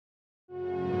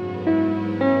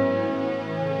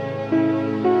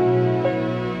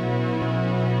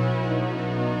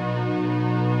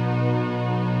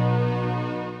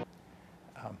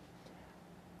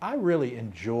really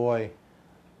enjoy,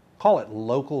 call it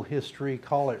local history,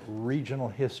 call it regional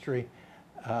history.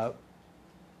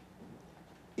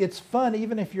 It's fun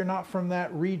even if you're not from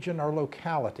that region or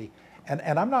locality.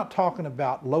 And I'm not talking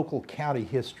about local county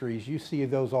histories. You see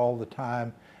those all the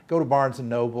time. Go to Barnes &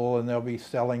 Noble and they'll be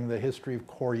selling the history of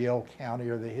Coryell County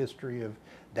or the history of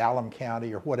Dallam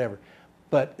County or whatever.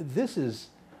 But this is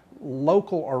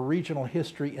local or regional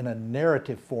history in a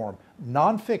narrative form.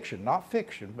 Nonfiction, not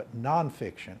fiction, but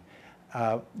nonfiction.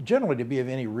 Generally, to be of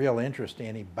any real interest to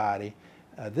anybody,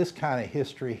 this kind of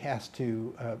history has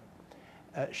to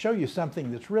show you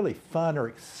something that's really fun or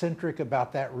eccentric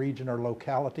about that region or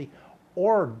locality,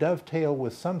 or dovetail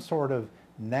with some sort of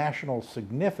national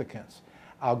significance.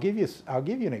 I'll give you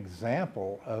an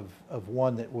example of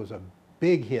one that was a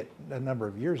big hit a number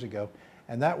of years ago,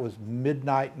 and that was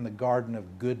Midnight in the Garden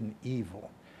of Good and Evil.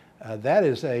 That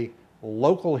is a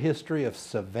local history of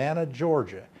Savannah,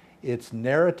 Georgia. It's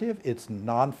narrative, it's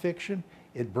nonfiction,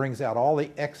 it brings out all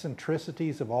the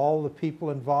eccentricities of all the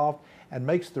people involved and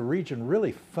makes the region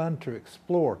really fun to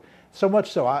explore. So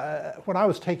much so, when I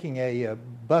was taking a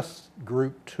bus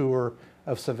group tour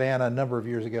of Savannah a number of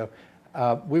years ago,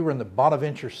 we were in the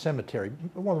Bonaventure Cemetery,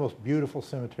 one of the most beautiful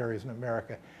cemeteries in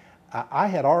America. I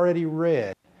had already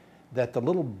read that the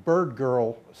little bird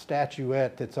girl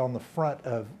statuette that's on the front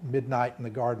of Midnight in the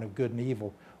Garden of Good and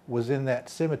Evil was in that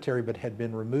cemetery but had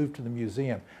been removed to the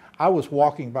museum. I was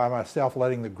walking by myself,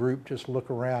 letting the group just look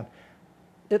around.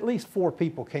 At least 4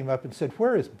 people came up and said,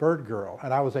 "Where is Bird Girl?"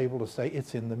 And I was able to say,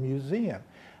 "It's in the museum."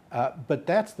 But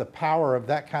that's the power of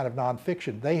that kind of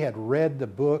nonfiction. They had read the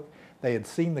book, they had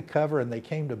seen the cover, and they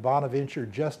came to Bonaventure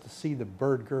just to see the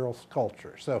Bird Girl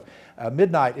sculpture. So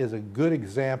Midnight is a good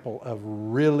example of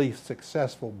really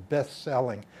successful,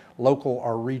 best-selling local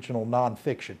or regional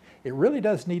nonfiction. It really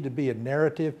does need to be a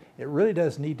narrative, it really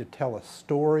does need to tell a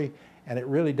story, and it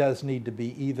really does need to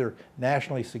be either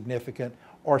nationally significant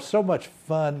or so much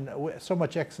fun, so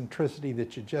much eccentricity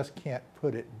that you just can't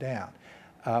put it down.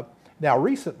 Now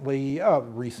recently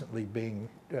being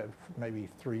maybe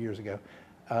 3 years ago,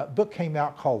 a book came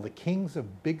out called The Kings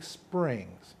of Big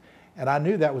Springs. And I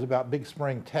knew that was about Big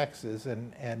Spring, Texas,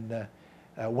 and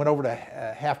went over to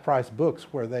Half Price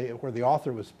Books where the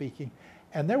author was speaking.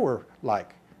 And there were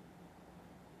like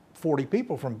 40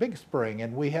 people from Big Spring,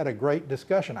 and we had a great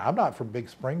discussion. I'm not from Big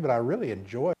Spring, but I really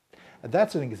enjoyed it.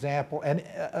 That's an example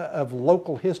of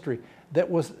local history that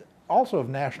was also of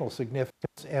national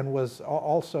significance and was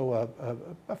also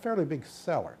a fairly big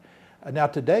seller. Now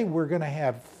today we're going to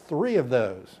have 3 of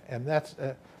those, and that's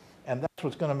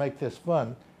what's going to make this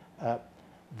fun.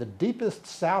 The Deepest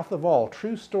South of All,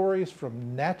 True Stories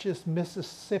from Natchez,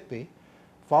 Mississippi,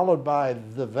 followed by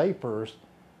The Vapors,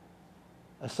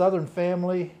 A Southern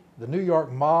Family, The New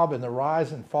York Mob, and the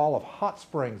Rise and Fall of Hot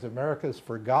Springs, America's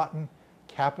Forgotten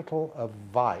Capital of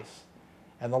Vice.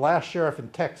 And The Last Sheriff in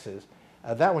Texas.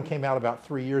 That one came out about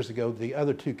 3 years ago. The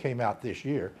other 2 came out this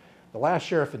year. The Last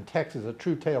Sheriff in Texas, A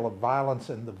True Tale of Violence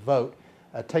and the Vote,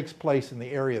 takes place in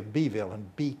the area of Beeville in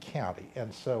B County.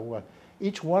 And so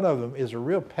each one of them is a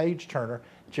real page turner,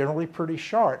 generally pretty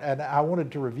short. And I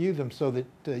wanted to review them so that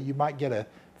you might get a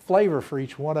flavor for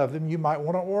each one of them. You might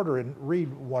want to order and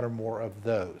read one or more of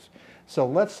those. So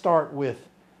let's start with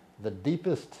The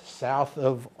Deepest South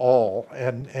of All.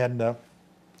 And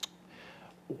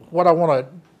what I want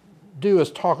to do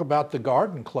is talk about the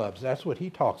garden clubs. That's what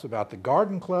he talks about, the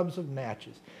garden clubs of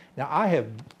Natchez. Now, I have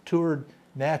toured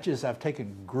Natchez. I've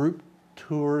taken group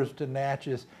tours to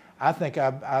Natchez. I think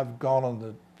I've gone on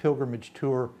the pilgrimage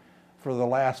tour for the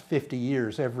last 50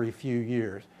 years, every few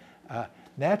years.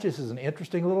 Natchez is an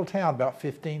interesting little town, about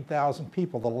 15,000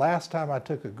 people. The last time I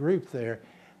took a group there,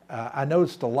 I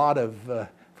noticed a lot of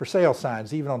for sale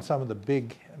signs, even on some of the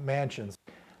big mansions.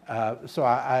 So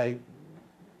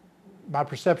my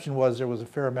perception was there was a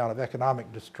fair amount of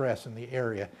economic distress in the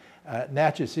area.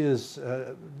 Natchez is,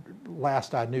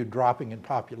 last I knew, dropping in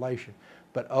population.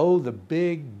 But oh, the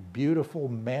big, beautiful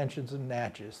mansions in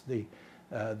Natchez. The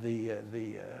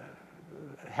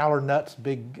Howler Nutt's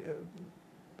big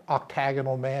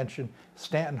octagonal mansion,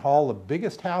 Stanton Hall, the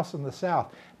biggest house in the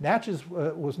South. Natchez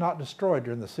was not destroyed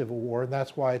during the Civil War, and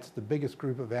that's why it's the biggest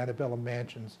group of antebellum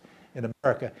mansions in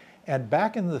America. And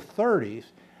back in the 30s,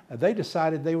 they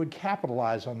decided they would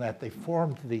capitalize on that. They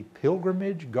formed the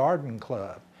Pilgrimage Garden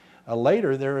Club.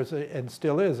 Later, there is, and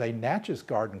still is, a Natchez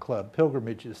Garden Club.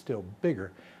 Pilgrimage is still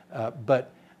bigger.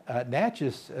 But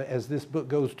Natchez, as this book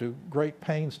goes to great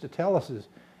pains to tell us, is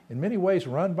in many ways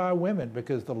run by women,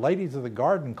 because the ladies of the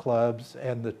garden clubs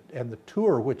and the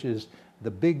tour, which is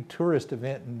the big tourist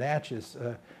event in Natchez,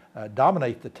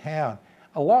 dominate the town,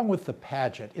 along with the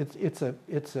pageant.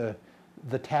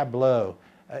 the tableau.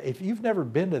 If you've never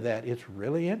been to that, it's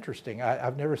really interesting.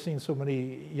 I've never seen so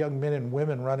many young men and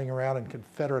women running around in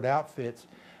Confederate outfits,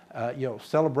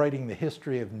 celebrating the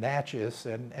history of Natchez,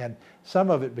 and some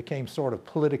of it became sort of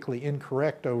politically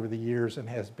incorrect over the years and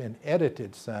has been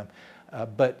edited some.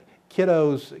 But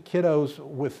kiddos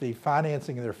with the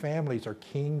financing of their families are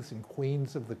kings and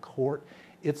queens of the court.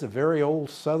 It's a very old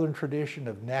Southern tradition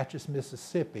of Natchez,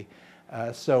 Mississippi.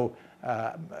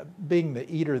 Being the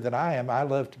eater that I am, I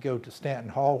love to go to Stanton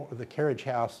Hall, the carriage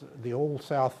house. The Old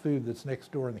South food that's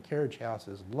next door in the carriage house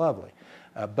is lovely.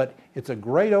 But it's a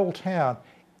great old town.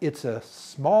 It's a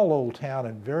small old town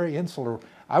and very insular.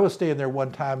 I was staying there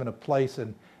one time in a place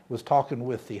and was talking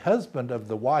with the husband of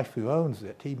the wife who owns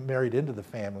it. He married into the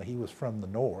family. He was from the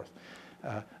north.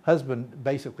 Husband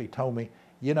basically told me,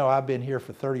 I've been here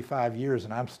for 35 years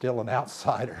and I'm still an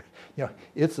outsider.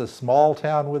 It's a small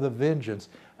town with a vengeance,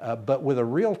 but with a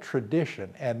real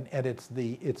tradition, and it's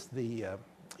the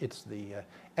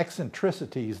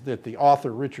eccentricities that the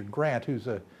author Richard Grant, who's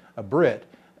a Brit,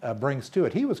 brings to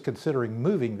it. He was considering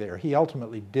moving there. He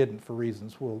ultimately didn't for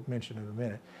reasons we'll mention in a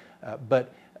minute,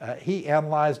 but he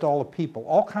analyzed all the people,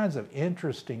 all kinds of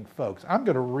interesting folks. I'm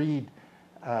going to read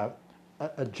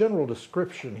a general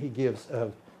description he gives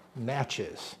of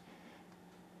Natchez.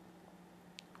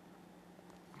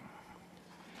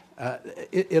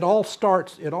 It all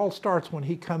starts when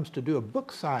he comes to do a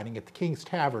book signing at the King's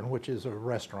Tavern, which is a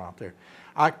restaurant there.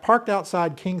 I parked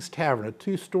outside King's Tavern, a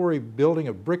two-story building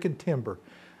of brick and timber,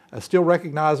 still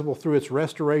recognizable through its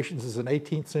restorations as an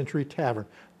 18th century tavern.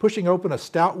 Pushing open a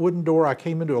stout wooden door, I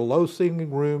came into a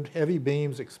low-ceilinged room, heavy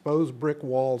beams, exposed brick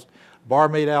walls, bar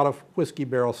made out of whiskey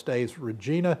barrel staves.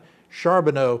 Regina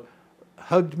Charbonneau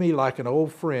hugged me like an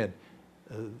old friend,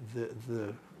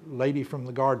 the lady from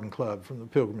the garden club, from the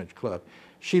pilgrimage club.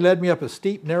 She led me up a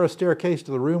steep, narrow staircase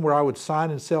to the room where I would sign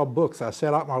and sell books. I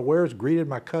set out my wares, greeted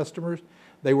my customers.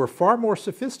 They were far more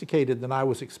sophisticated than I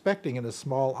was expecting in a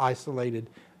small, isolated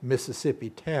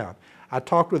Mississippi town. I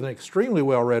talked with an extremely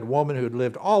well-read woman who had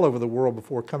lived all over the world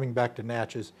before coming back to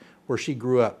Natchez, where she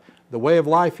grew up. The way of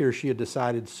life here, she had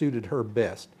decided, suited her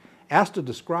best. Asked to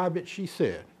describe it, she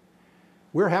said,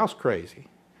 "We're house crazy.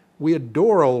 We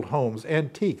adore old homes,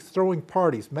 antiques, throwing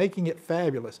parties, making it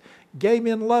fabulous. Gay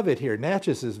men love it here.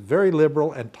 Natchez is very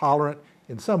liberal and tolerant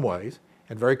in some ways,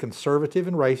 and very conservative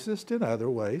and racist in other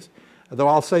ways. Though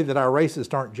I'll say that our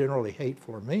racists aren't generally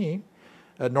hateful or mean,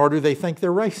 nor do they think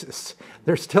they're racist.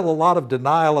 There's still a lot of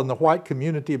denial in the white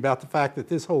community about the fact that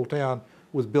this whole town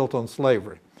was built on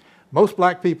slavery. Most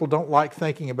black people don't like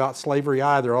thinking about slavery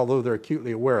either, although they're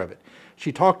acutely aware of it."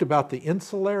 She talked about the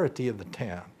insularity of the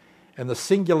town and the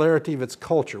singularity of its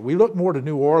culture. We look more to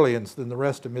New Orleans than the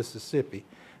rest of Mississippi.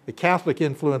 The Catholic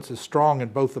influence is strong in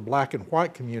both the black and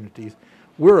white communities.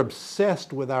 We're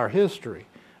obsessed with our history,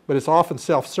 but it's often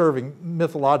self-serving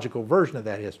mythological version of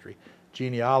that history.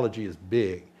 Genealogy is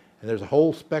big, and there's a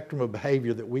whole spectrum of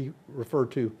behavior that we refer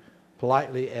to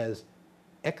politely as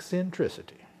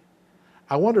eccentricity.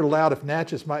 I wondered aloud if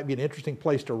Natchez might be an interesting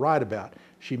place to write about.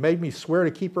 She made me swear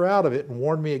to keep her out of it and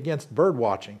warned me against bird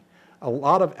watching. A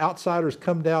lot of outsiders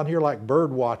come down here like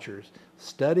bird watchers,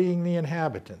 studying the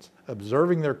inhabitants,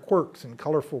 observing their quirks and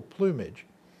colorful plumage.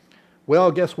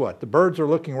 Well, guess what? The birds are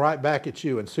looking right back at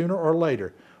you, and sooner or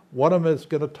later, one of them is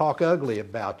going to talk ugly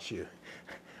about you.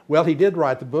 Well, he did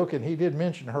write the book, and he did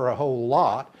mention her a whole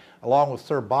lot, along with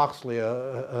Sir Boxley,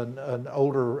 an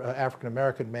older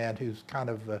African-American man who's kind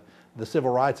of the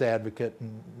civil rights advocate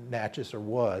in Natchez, or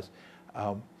was.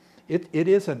 It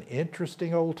is an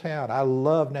interesting old town. I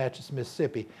love Natchez,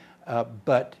 Mississippi,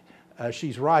 but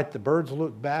she's right. The birds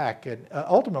look back, and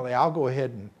ultimately, I'll go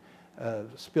ahead and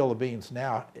spill the beans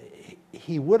now.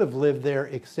 He would have lived there,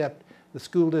 except the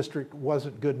school district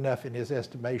wasn't good enough in his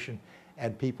estimation,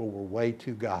 and people were way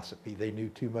too gossipy. They knew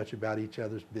too much about each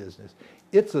other's business.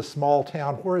 It's a small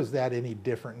town. Where is that any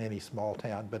different in any small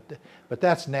town? But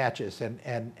that's Natchez,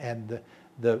 and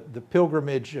the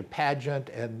pilgrimage pageant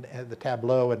and the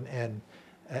tableau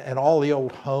and all the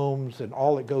old homes and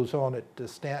all that goes on at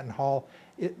Stanton Hall,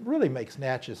 it really makes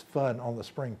Natchez fun on the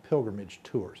spring pilgrimage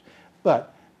tours.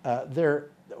 But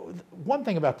one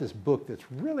thing about this book that's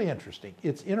really interesting,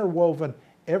 it's interwoven.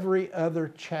 Every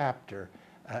other chapter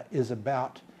is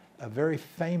about a very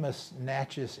famous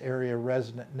Natchez area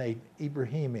resident named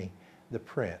Ibrahimi the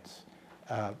Prince.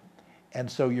 And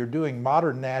so you're doing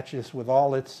modern Natchez with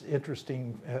all its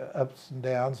interesting ups and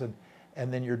downs, and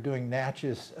then you're doing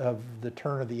Natchez of the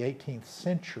turn of the 18th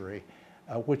century,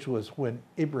 which was when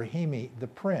Ibrahimi the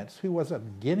Prince, who was a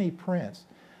Guinea prince,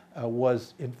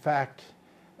 was in fact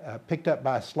picked up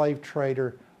by a slave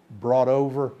trader, brought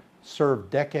over, served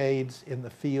decades in the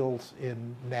fields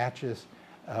in Natchez,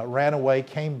 ran away,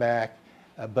 came back,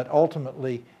 but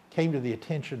ultimately came to the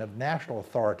attention of national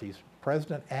authorities,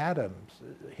 President Adams,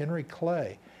 Henry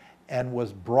Clay, and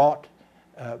was brought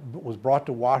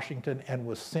to Washington and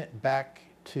was sent back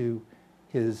to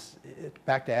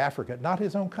Africa, not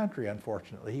his own country,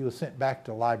 unfortunately. He was sent back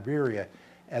to Liberia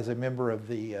as a member of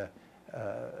the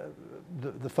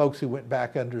folks who went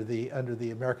back under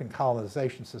the American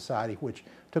Colonization Society, which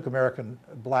took American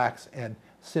blacks and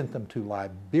sent them to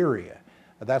Liberia.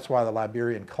 That's why the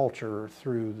Liberian culture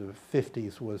through the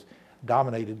 50s was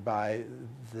dominated by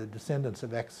the descendants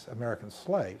of ex-American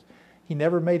slaves. He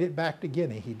never made it back to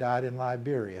Guinea. He died in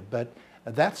Liberia. But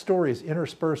that story is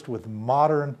interspersed with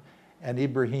modern and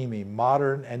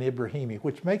Ibrahimi,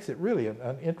 which makes it really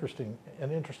an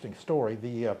interesting story.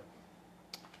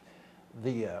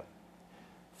 The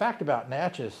fact about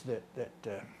Natchez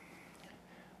that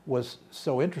was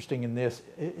so interesting in this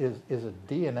is a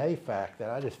DNA fact that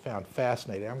I just found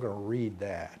fascinating. I'm going to read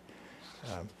that.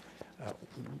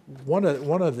 One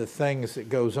of the things that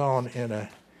goes on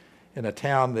in a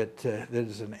town that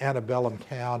is an antebellum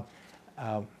town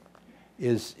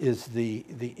is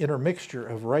the intermixture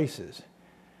of races.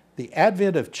 The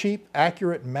advent of cheap,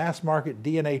 accurate, mass-market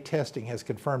DNA testing has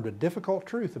confirmed a difficult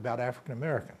truth about African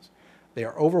Americans. They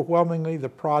are overwhelmingly the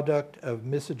product of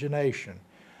miscegenation,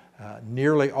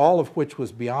 nearly all of which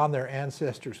was beyond their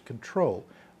ancestors' control.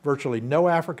 Virtually no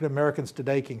African Americans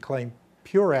today can claim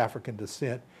pure African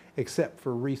descent except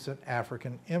for recent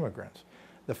African immigrants.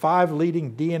 The 5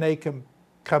 leading DNA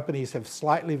companies have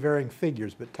slightly varying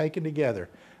figures, but taken together,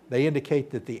 they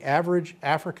indicate that the average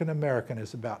African American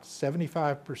is about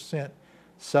 75%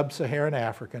 sub-Saharan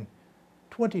African,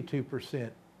 22%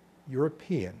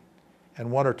 European,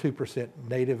 and 1 or 2%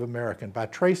 Native American. By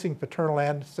tracing paternal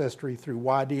ancestry through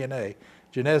Y-DNA,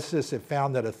 geneticists have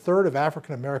found that 1/3 of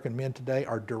African American men today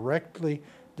are directly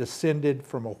descended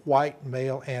from a white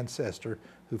male ancestor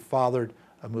who fathered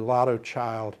a mulatto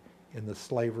child in the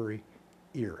slavery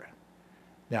era.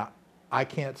 Now, I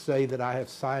can't say that I have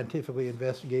scientifically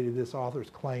investigated this author's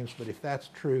claims, but if that's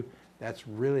true, that's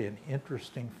really an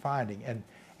interesting finding. And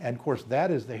of course,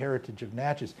 that is the heritage of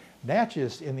Natchez.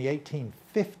 Natchez in the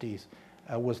 1850s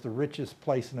was the richest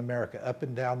place in America, up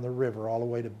and down the river, all the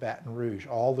way to Baton Rouge.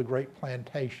 All the great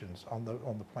plantations on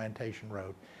the Plantation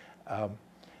Road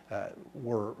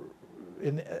were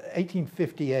in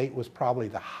 1858 was probably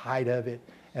the height of it,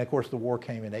 and of course the war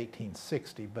came in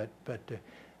 1860. But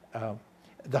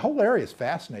the whole area is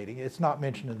fascinating. It's not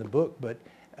mentioned in the book, but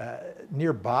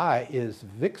nearby is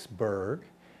Vicksburg.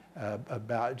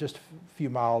 About just a few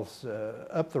miles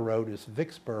up the road is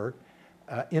Vicksburg.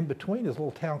 In between is a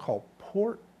little town called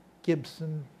Port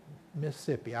Gibson,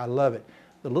 Mississippi. I love it.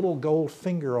 The little gold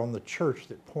finger on the church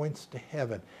that points to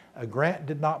heaven. Grant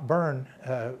did not burn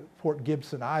Port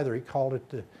Gibson either. He called it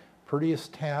the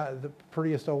prettiest town, the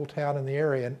prettiest old town in the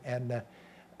area. And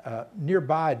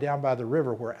nearby, down by the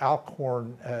river, where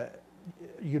Alcorn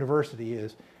University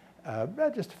is,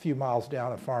 just a few miles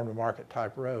down a farm to market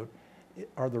type road,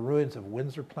 are the ruins of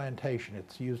Windsor Plantation.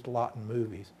 It's used a lot in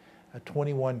movies.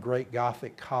 21 great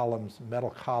Gothic columns, metal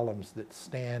columns that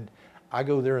stand. I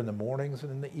go there in the mornings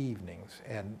and in the evenings,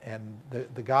 and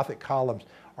the Gothic columns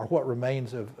are what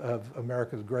remains of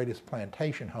America's greatest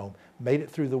plantation home. Made it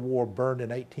through the war, burned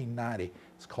in 1890.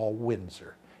 It's called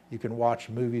Windsor. You can watch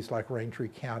movies like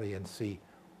Raintree County and see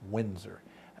Windsor.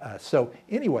 So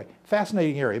anyway,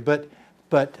 fascinating area. But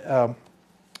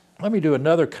let me do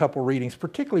another couple readings,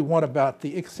 particularly one about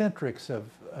the eccentrics of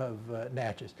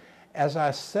Natchez. As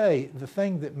I say, the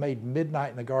thing that made Midnight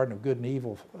in the Garden of Good and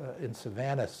Evil in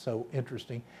Savannah so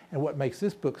interesting, and what makes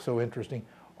this book so interesting,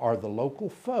 are the local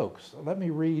folks. Let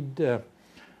me read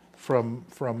from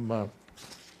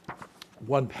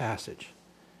one passage.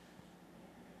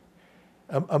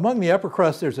 Among the upper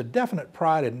crust, there's a definite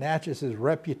pride in Natchez's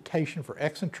reputation for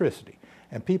eccentricity,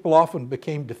 and people often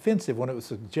became defensive when it was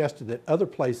suggested that other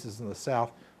places in the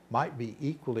South might be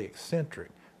equally eccentric.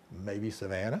 Maybe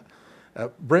Savannah?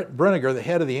 Brent Brinegar, the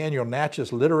head of the annual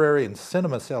Natchez Literary and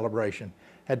Cinema Celebration,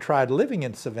 had tried living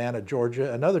in Savannah,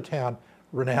 Georgia, another town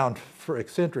renowned for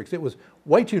eccentrics. It was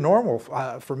way too normal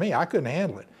for me. I couldn't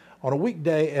handle it. On a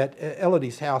weekday at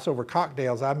Elodie's house over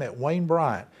cocktails, I met Wayne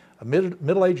Bryant, a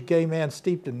middle-aged gay man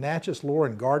steeped in Natchez lore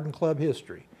and garden club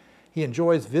history. He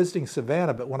enjoys visiting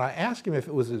Savannah, but when I asked him if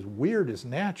it was as weird as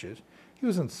Natchez, he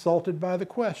was insulted by the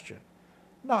question.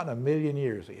 Not in a million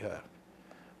years, he huffed.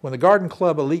 When the garden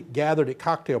club elite gathered at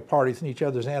cocktail parties in each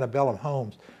other's antebellum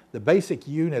homes, the basic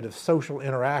unit of social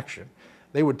interaction,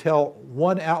 they would tell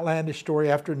one outlandish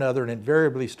story after another and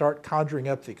invariably start conjuring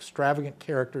up the extravagant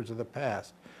characters of the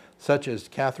past. such as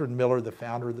Catherine Miller, the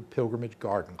founder of the Pilgrimage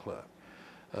Garden Club.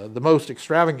 The most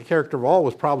extravagant character of all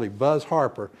was probably Buzz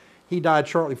Harper. He died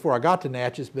shortly before I got to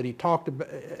Natchez, but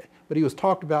he was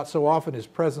talked about so often his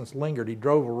presence lingered. He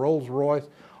drove a Rolls Royce,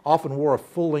 often wore a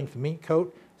full-length mink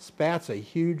coat, spats a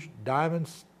huge diamond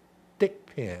stick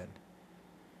pin.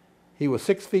 He was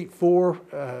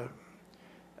 6'4".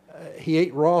 He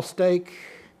ate raw steak.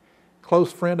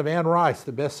 Close friend of Anne Rice,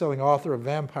 the best-selling author of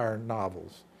vampire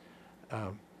novels.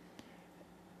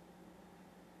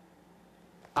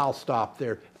 I'll stop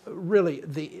there. Really,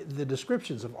 the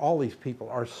descriptions of all these people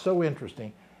are so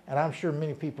interesting, and I'm sure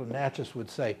many people in Natchez would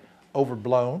say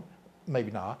overblown,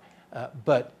 maybe not,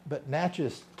 but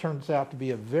Natchez turns out to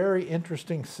be a very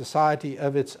interesting society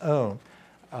of its own.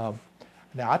 Now,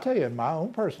 I tell you, in my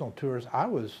own personal tours, I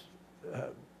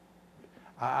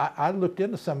looked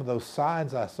into some of those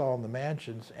signs I saw in the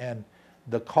mansions, and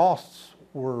the costs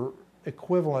were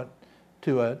equivalent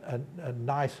to a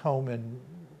nice home in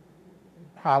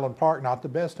Highland Park, not the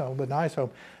best home, but a nice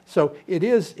home. So it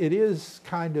is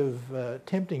kind of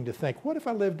tempting to think, what if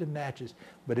I lived in Natchez?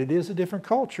 But it is a different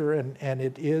culture, and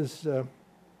it is,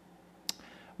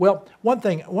 well, one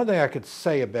thing I could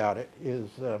say about it is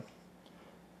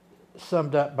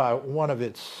summed up by one of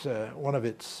its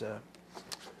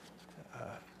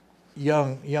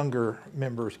younger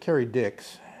members, Carrie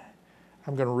Dix.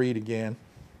 I'm going to read again.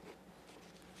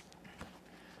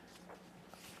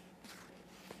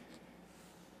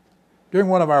 During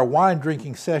one of our wine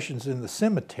drinking sessions in the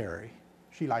cemetery,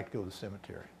 she liked to go to the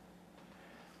cemetery,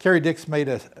 Carrie Dix made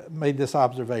this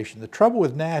observation. The trouble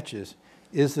with Natchez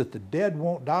is that the dead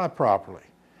won't die properly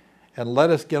and let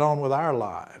us get on with our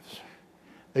lives.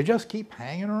 They just keep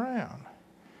hanging around.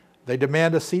 They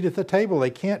demand a seat at the table.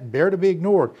 They can't bear to be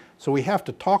ignored, so we have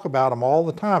to talk about them all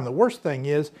the time. The worst thing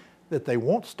is that they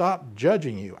won't stop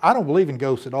judging you. I don't believe in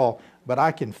ghosts at all, but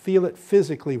I can feel it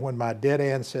physically when my dead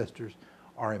ancestors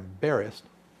are embarrassed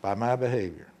by my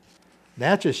behavior.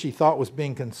 Natchez, she thought, was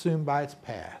being consumed by its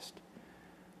past.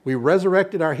 We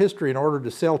resurrected our history in order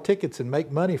to sell tickets and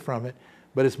make money from it,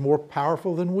 but it's more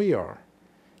powerful than we are.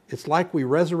 It's like we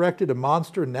resurrected a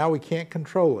monster and now we can't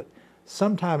control it.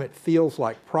 Sometimes it feels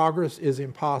like progress is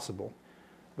impossible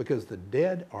because the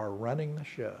dead are running the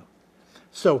show.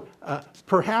 So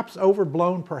perhaps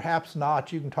overblown, perhaps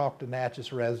not. You can talk to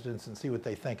Natchez residents and see what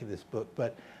they think of this book.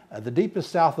 But The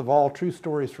Deepest South of All, True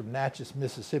Stories from Natchez,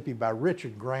 Mississippi by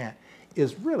Richard Grant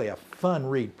is really a fun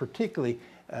read, particularly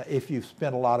if you've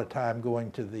spent a lot of time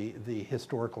going to the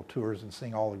historical tours and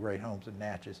seeing all the great homes in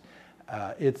Natchez.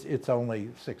 It's only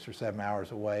 6 or 7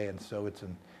 hours away, and so it's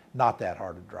not that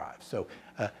hard to drive.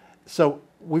 So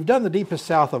we've done The Deepest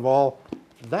South of All.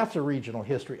 That's a regional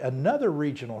history. Another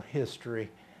regional history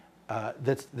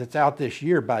that's out this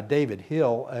year by David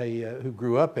Hill, who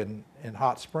grew up in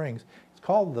Hot Springs. It's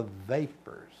called The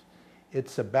Vapors.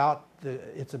 It's about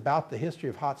the history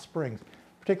of Hot Springs,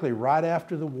 particularly right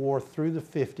after the war through the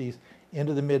 50s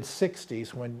into the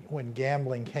mid-60s when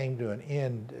gambling came to an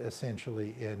end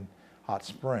essentially in Hot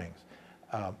Springs.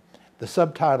 The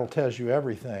subtitle tells you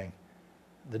everything.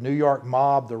 The New York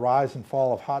Mob, the Rise and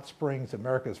Fall of Hot Springs,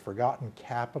 America's Forgotten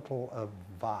Capital of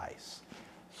Vice.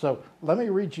 So let me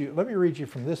read you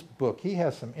from this book. He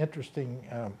has some interesting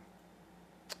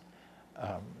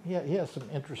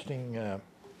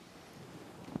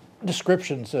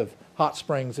descriptions of Hot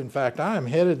Springs. In fact, I am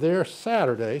headed there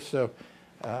Saturday, so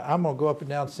I'm going to go up and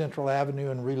down Central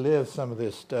Avenue and relive some of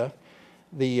this stuff.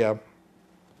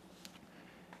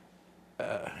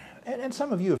 And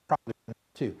some of you have probably done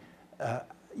it too.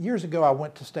 Years ago, I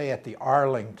went to stay at the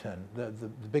Arlington, the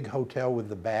big hotel with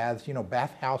the baths,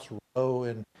 Bathhouse Row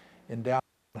in down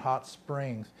Hot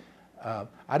Springs.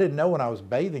 I didn't know when I was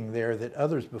bathing there that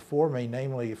others before me,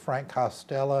 namely Frank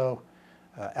Costello,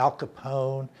 Al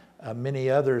Capone, many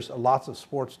others, lots of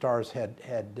sports stars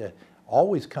had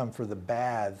always come for the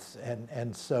baths.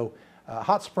 And so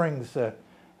Hot Springs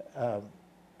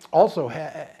also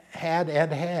had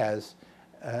and has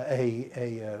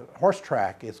a horse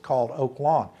track. It's called Oak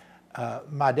Lawn.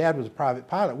 My dad was a private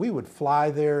pilot. We would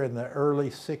fly there in the early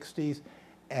 60s,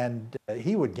 and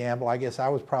he would gamble. I guess I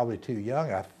was probably too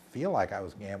young. I feel like I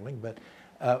was gambling, but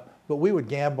we would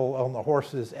gamble on the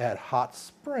horses at Hot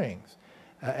Springs,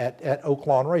 at Oak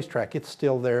Lawn Racetrack. It's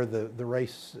still there. The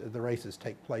races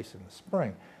take place in the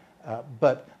spring.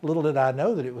 But little did I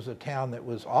know that it was a town that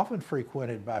was often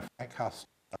frequented by Frank Costello,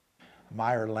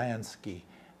 Meyer Lansky,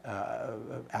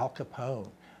 Al Capone.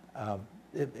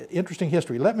 Interesting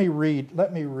history. Let me read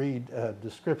a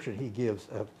description he gives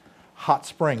of Hot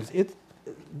Springs.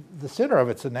 The center of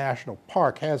it's a national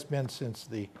park, has been since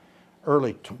the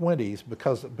early 20s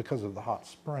because of the hot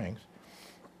springs.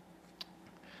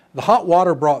 The hot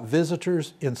water brought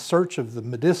visitors in search of the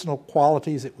medicinal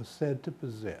qualities it was said to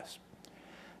possess.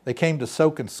 They came to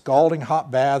soak in scalding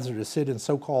hot baths or to sit in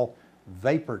so-called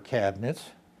vapor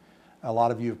cabinets. A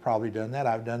lot of you have probably done that.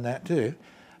 I've done that too.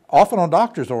 Often on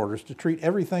doctor's orders to treat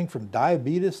everything from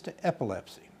diabetes to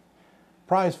epilepsy.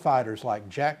 Prize fighters like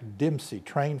Jack Dempsey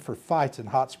trained for fights in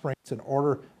hot springs in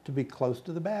order to be close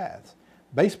to the baths.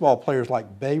 Baseball players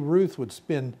like Babe Ruth would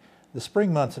spend the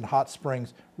spring months in hot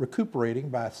springs recuperating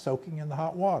by soaking in the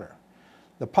hot water.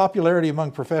 The popularity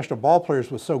among professional ball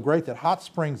players was so great that hot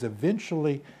springs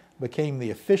eventually became the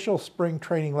official spring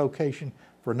training location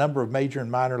for a number of major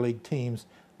and minor league teams: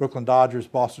 Brooklyn Dodgers,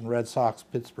 Boston Red Sox,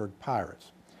 Pittsburgh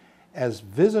Pirates. As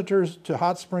visitors to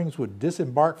hot springs would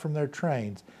disembark from their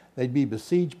trains, they'd be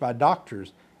besieged by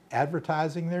doctors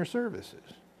advertising their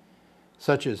services,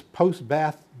 such as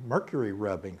post-bath mercury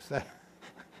rubbings.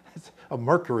 A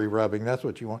mercury rubbing, that's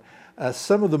what you want.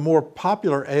 Some of the more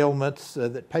popular ailments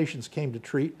that patients came to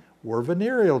treat were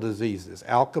venereal diseases.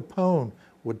 Al Capone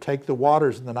would take the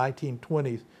waters in the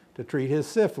 1920s to treat his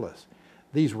syphilis.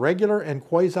 These regular and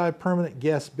quasi-permanent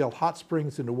guests built hot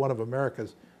springs into one of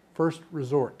America's first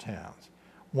resort towns,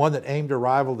 one that aimed to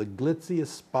rival the glitziest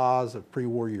spas of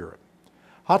pre-war Europe.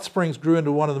 Hot Springs grew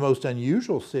into one of the most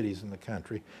unusual cities in the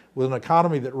country, with an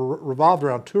economy that revolved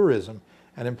around tourism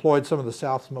and employed some of the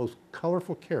South's most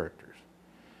colorful characters.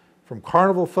 From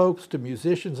carnival folks to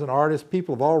musicians and artists,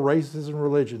 people of all races and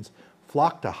religions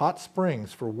flocked to Hot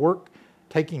Springs for work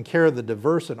taking care of the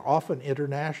diverse and often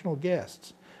international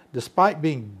guests. Despite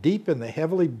being deep in the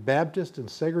heavily Baptist and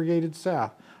segregated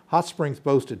South, Hot Springs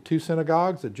boasted 2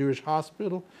 synagogues, a Jewish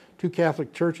hospital, 2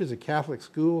 Catholic churches, a Catholic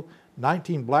school,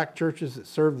 19 black churches that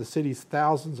served the city's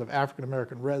thousands of African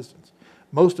American residents,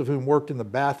 most of whom worked in the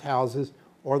bathhouses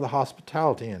or the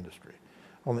hospitality industry.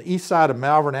 On the east side of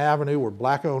Malvern Avenue were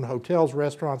black-owned hotels,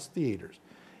 restaurants, theaters,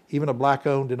 even a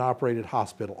black-owned and operated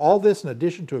hospital. All this in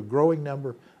addition to a growing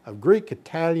number of Greek,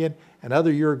 Italian, and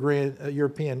other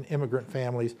European immigrant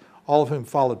families, all of whom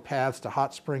followed paths to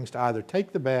Hot Springs to either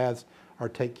take the baths or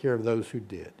take care of those who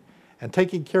did. And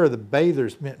taking care of the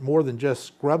bathers meant more than just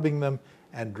scrubbing them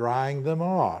and drying them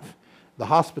off. The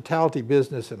hospitality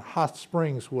business in Hot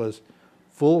Springs was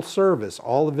full service.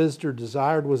 All the visitor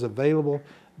desired was available.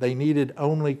 They needed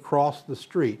only cross the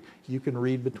street. You can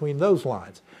read between those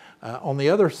lines. On the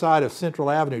other side of Central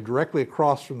Avenue, directly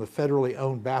across from the federally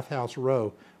owned Bathhouse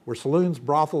Row, were saloons,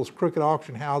 brothels, crooked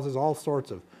auction houses, all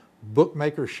sorts of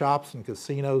bookmaker shops and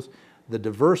casinos. The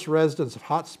diverse residents of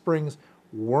Hot Springs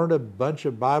weren't a bunch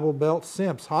of Bible Belt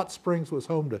simps. Hot Springs was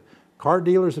home to car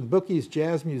dealers and bookies,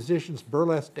 jazz musicians,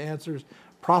 burlesque dancers,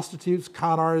 prostitutes,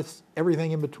 con artists,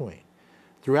 everything in between.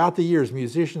 Throughout the years,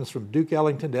 musicians from Duke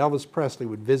Ellington to Elvis Presley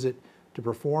would visit to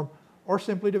perform or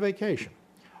simply to vacation.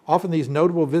 Often these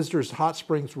notable visitors to Hot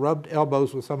Springs rubbed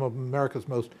elbows with some of America's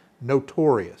most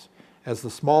notorious, as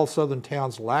the small southern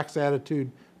town's lax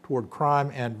attitude toward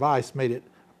crime and vice made it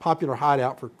a popular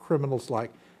hideout for criminals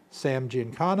like Sam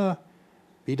Giancana,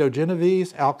 Vito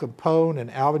Genovese, Al Capone,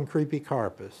 and Alvin Creepy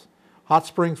Karpis. Hot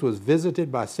Springs was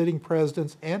visited by sitting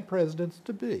presidents and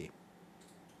presidents-to-be,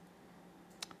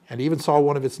 and even saw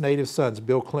one of its native sons,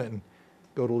 Bill Clinton,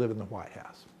 go to live in the White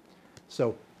House.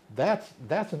 So that's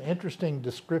an interesting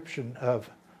description of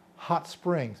Hot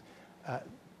Springs.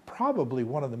 Probably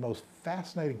one of the most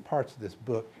fascinating parts of this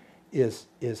book is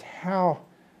how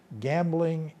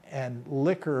gambling and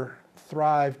liquor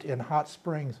thrived in Hot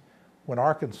Springs when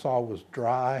Arkansas was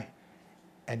dry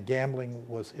and gambling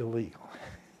was illegal.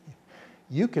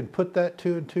 You can put that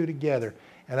 2 and 2 together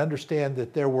and understand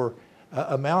that there were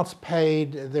amounts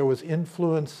paid, there was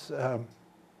influence,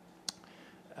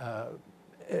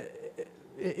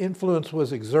 influence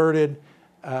was exerted,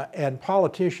 and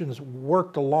politicians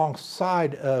worked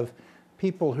alongside of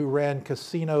people who ran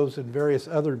casinos and various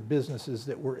other businesses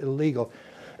that were illegal,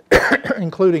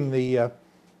 including the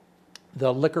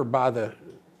liquor by the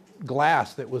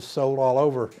glass that was sold all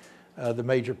over the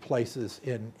major places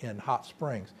in Hot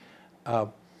Springs.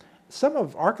 Some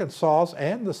of Arkansas's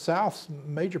and the South's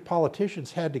major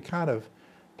politicians had to kind of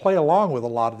play along with a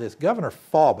lot of this. Governor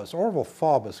Faubus, Orville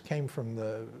Faubus, came from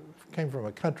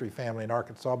a country family in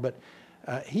Arkansas, but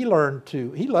he loved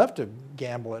to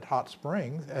gamble at Hot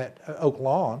Springs, at Oak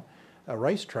Lawn, a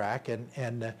racetrack,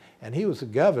 and he was the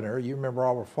governor. You remember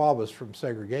Orville Faubus from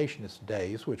segregationist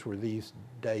days, which were these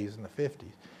days in the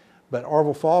 50s. But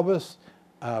Orville Faubus,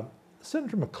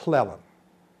 Senator McClellan.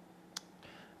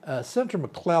 Senator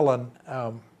McClellan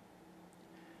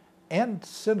and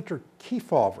Senator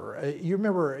Kefauver. You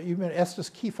remember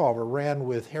Estes Kefauver ran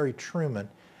with Harry Truman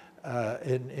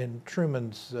in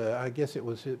Truman's, I guess it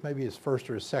was maybe his first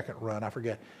or his second run, I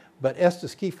forget. but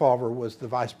Estes Kefauver was the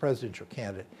vice presidential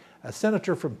candidate. A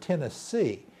senator from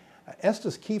Tennessee.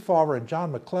 Estes Kefauver and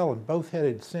John McClellan both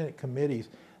headed Senate committees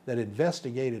that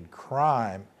investigated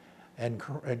crime and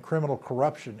criminal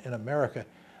corruption in America.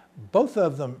 Both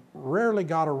of them rarely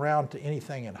got around to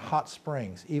anything in Hot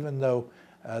Springs, even though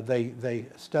they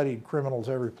studied criminals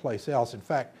every place else. In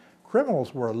fact,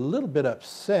 criminals were a little bit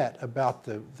upset about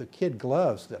the kid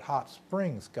gloves that Hot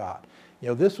Springs got. You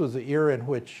know, this was the era in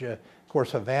which, of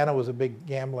course, Havana was a big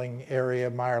gambling area.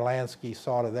 Meyer Lansky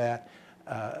saw to that.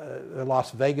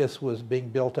 Las Vegas was being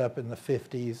built up in the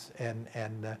 50s,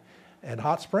 and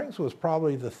Hot Springs was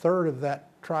probably the third of that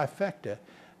trifecta.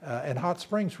 And Hot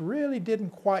Springs really didn't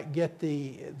quite get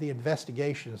the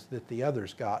investigations that the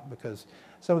others got, because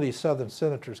some of these Southern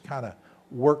senators kind of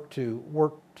worked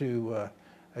to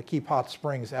keep Hot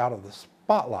Springs out of the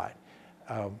spotlight.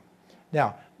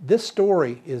 Now, this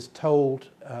story is told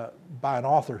by an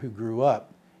author who grew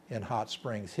up in Hot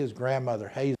Springs. His grandmother,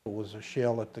 Hazel, was a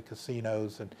shill at the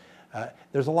casinos, and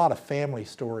there's a lot of family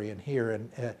story in here.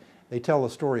 And they tell the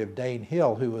story of Dane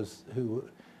Hill, who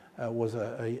was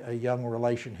a young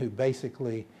relation who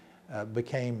basically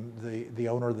became the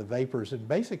owner of the Vapors, and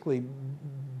basically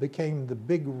became the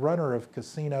big runner of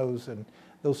casinos and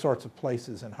those sorts of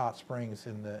places in Hot Springs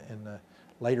in the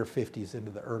later 50s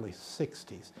into the early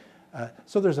 60s.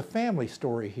 So there's a family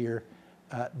story here.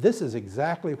 This is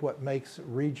exactly what makes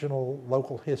regional,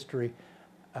 local history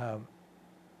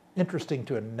interesting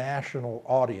to a national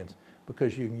audience,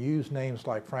 because you can use names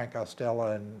like Frank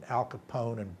Costello and Al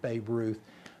Capone and Babe Ruth.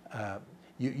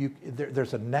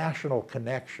 There's a national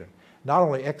connection, not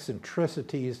only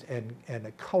eccentricities and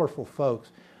colorful folks,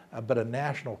 but a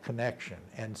national connection.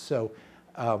 And so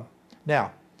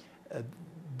now,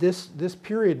 this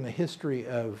period in the history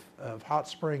of Hot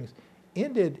Springs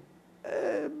ended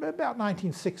about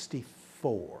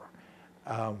 1964.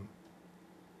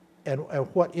 And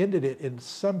what ended it in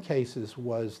some cases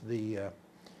was the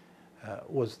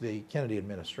Kennedy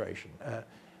administration.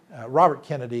 Robert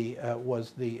Kennedy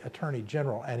was the Attorney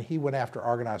General, and he went after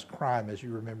organized crime, as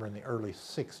you remember, in the early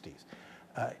 60s.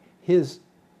 His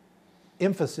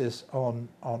emphasis on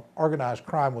organized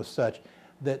crime was such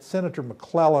that Senator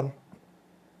McClellan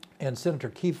and Senator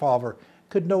Kefauver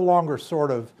could no longer sort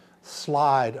of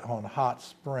slide on Hot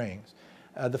Springs.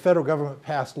 The federal government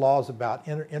passed laws about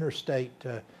interstate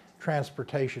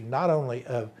transportation, not only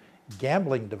of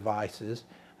gambling devices,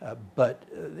 but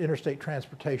interstate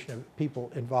transportation of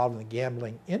people involved in the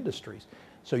gambling industries.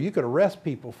 So you could arrest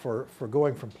people for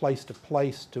going from place to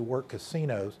place to work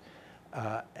casinos,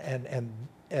 and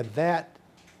that,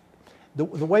 the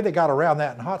way they got around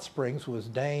that in Hot Springs was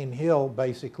Dane Hill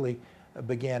basically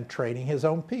began training his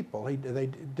own people. They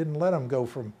didn't let him go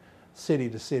from city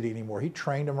to city anymore. He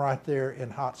trained them right there in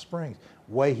Hot Springs.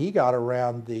 The way he got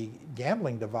around the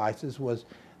gambling devices was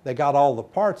they got all the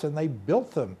parts and they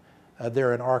built them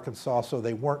there in Arkansas, so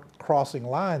they weren't crossing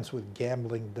lines with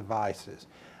gambling devices.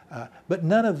 But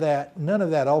none of that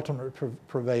ultimately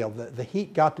prevailed. The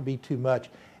heat got to be too much,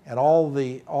 and all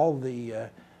the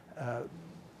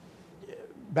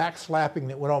backslapping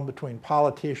that went on between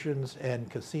politicians and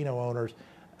casino owners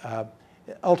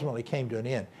ultimately came to an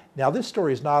end. Now, this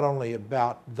story is not only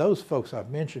about those folks I've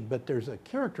mentioned, but there's a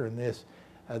character in this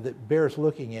that bears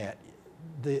looking at,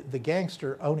 the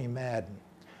gangster Owney Madden.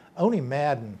 Owney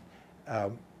Madden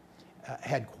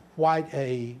had quite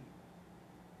a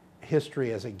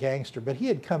history as a gangster, but he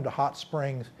had come to Hot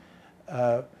Springs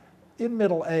in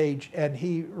middle age, and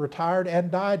he retired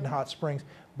and died in Hot Springs,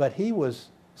 but he was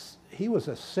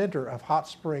a center of Hot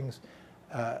Springs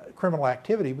criminal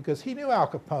activity, because he knew Al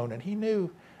Capone and he knew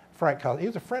Frank Costello. He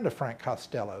was a friend of Frank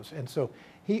Costello's, and so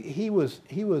he was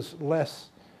less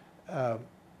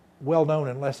well known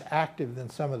and less active than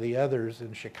some of the others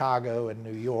in Chicago and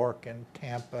New York and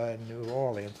Tampa and New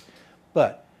Orleans,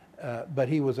 but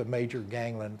he was a major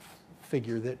gangland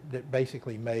figure that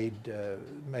basically made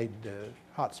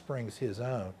Hot Springs his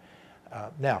own.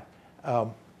 Now,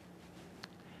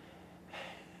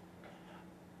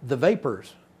 the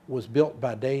Vapors was built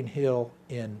by Dane Hill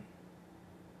in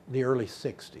the early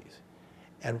 60s.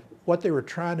 And what they were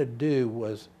trying to do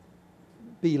was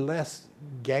be less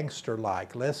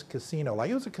gangster-like, less casino-like.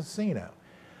 It was a casino.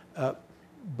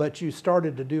 But you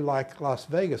started to do like Las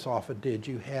Vegas often did.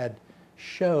 You had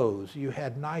shows. You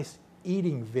had nice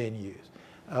eating venues.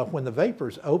 When the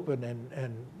Vapors opened,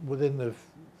 and within the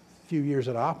few years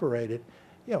it operated,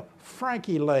 you know,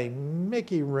 Frankie Lane,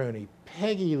 Mickey Rooney,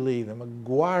 Peggy Lee, the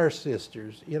McGuire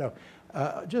sisters, you know,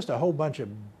 just a whole bunch of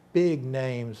big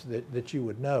names that you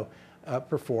would know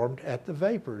performed at the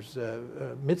Vapors.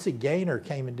 Mitzi Gaynor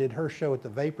came and did her show at the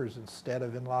Vapors instead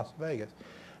of in Las Vegas.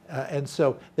 And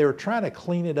so they were trying to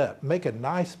clean it up, make a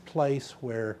nice place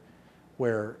where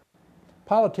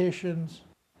politicians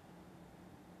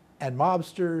and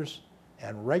mobsters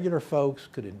and regular folks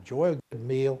could enjoy a good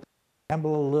meal,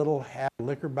 gamble a little, have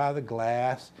liquor by the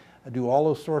glass, do all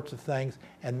those sorts of things,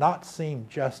 and not seem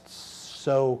just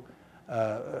so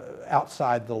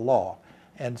outside the law.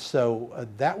 And so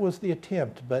that was the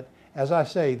attempt. But as I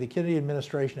say, the Kennedy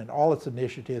administration and all its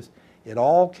initiatives, it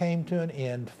all came to an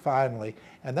end finally.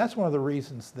 And that's one of the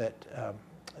reasons that,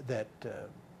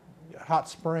 Hot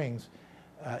Springs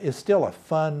is still a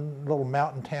fun little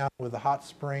mountain town with the hot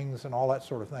springs and all that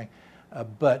sort of thing.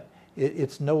 But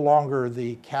it's no longer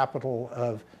the capital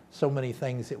of so many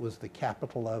things it was the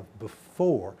capital of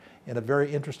before, in a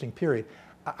very interesting period.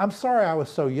 I'm sorry I was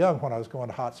so young when I was going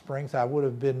to Hot Springs. I would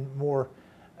have been more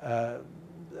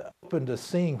open to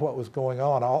seeing what was going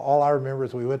on. All I remember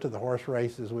is we went to the horse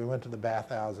races, we went to the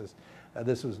bathhouses.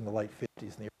 This was in the late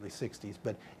 50s and the early 60s,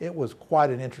 but it was quite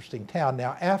an interesting town.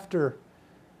 Now, after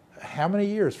how many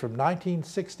years, from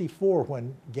 1964,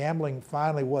 when gambling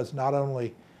finally was not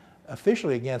only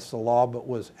officially against the law, but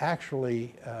was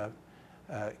actually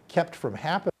kept from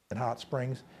happening in Hot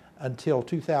Springs, until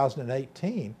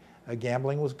 2018,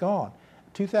 gambling was gone.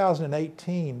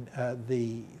 2018,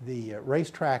 the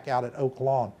racetrack out at Oak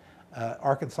Lawn,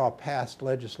 Arkansas passed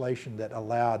legislation that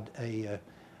allowed a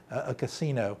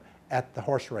casino at the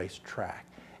horse race track.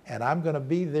 And I'm going to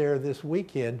be there this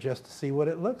weekend just to see what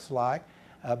it looks like.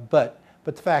 But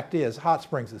the fact is, Hot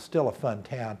Springs is still a fun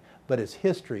town, but its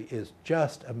history is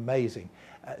just amazing.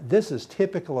 This is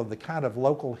typical of the kind of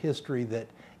local history that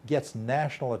gets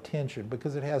national attention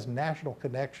because it has national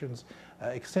connections,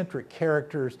 eccentric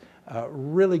characters,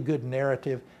 really good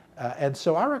narrative. And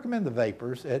so I recommend The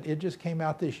Vapors. It just came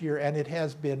out this year, and it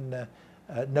has been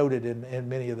noted in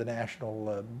many of the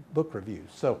national book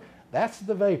reviews. So that's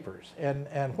The Vapors.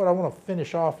 And what I want to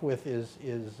finish off with is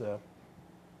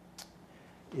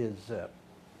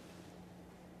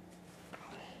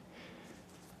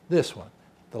this one,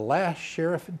 The Last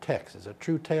Sheriff in Texas, A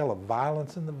True Tale of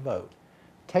Violence in the Vote.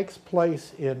 Takes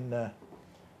place in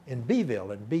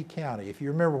Beeville, in B County. If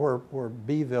you remember where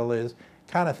Beeville is,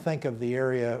 kind of think of the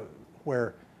area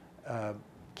where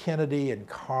Kennedy and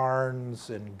Carnes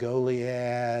and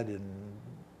Goliad and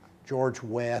George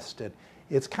West, and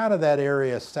it's kind of that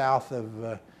area south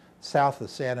of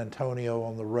San Antonio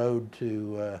on the road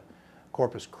to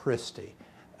Corpus Christi.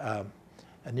 And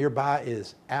nearby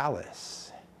is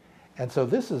Alice. And so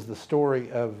this is the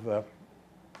story of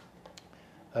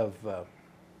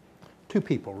two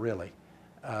people, really,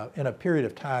 in a period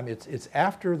of time. It's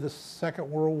after the Second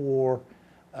World War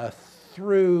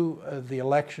through the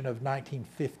election of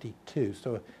 1952.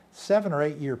 So a 7 or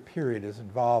 8 year period is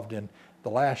involved in The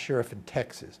Last Sheriff in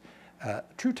Texas.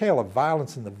 True tale of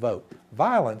violence in the vote.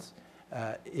 Violence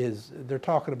they're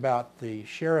talking about the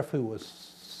sheriff who was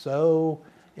so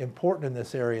important in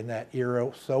this area in that era,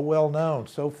 so well known,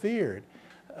 so feared,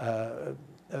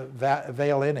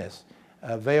 Vale Ennis.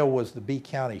 Vale was the B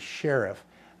County sheriff.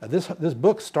 This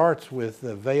book starts with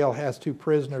Vale has two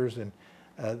prisoners, and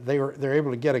they're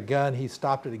able to get a gun. He's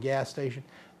stopped at a gas station.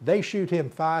 They shoot him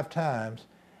 5 times,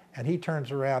 and he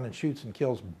turns around and shoots and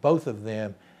kills both of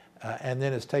them, and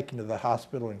then is taken to the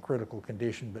hospital in critical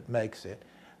condition, but makes it.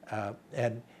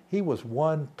 And he was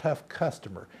one tough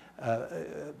customer.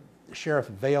 Sheriff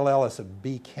Vale Ellis of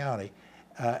B County,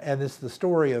 and it's the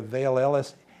story of Vale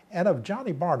Ellis and of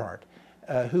Johnny Barnhart,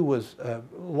 who was a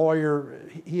lawyer.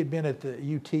 He had been at the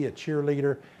UT a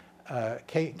cheerleader,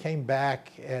 came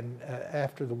back and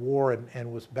after the war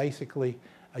and was basically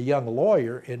a young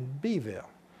lawyer in Beeville.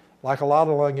 Like a lot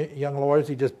of young lawyers,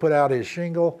 he just put out his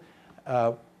shingle,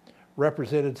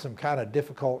 represented some kind of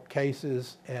difficult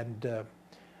cases, and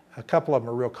a couple of them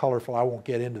are real colorful. I won't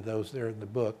get into those there in the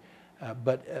book,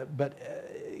 but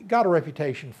got a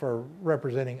reputation for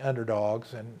representing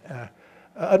underdogs, and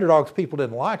underdogs people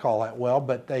didn't like all that well,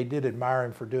 but they did admire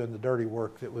him for doing the dirty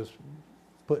work that was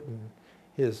put in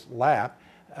his lap.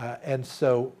 And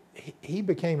so he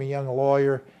became a young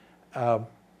lawyer, had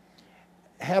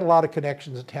a lot of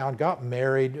connections in town, got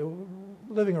married,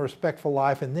 living a respectful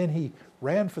life, and then he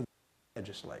ran for the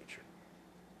legislature.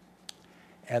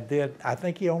 And then I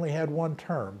think he only had 1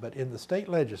 term, but in the state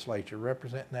legislature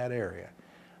representing that area,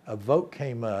 a vote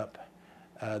came up.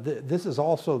 This is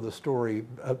also the story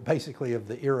basically of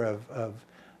the era of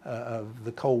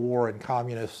the Cold War and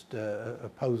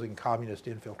opposing communist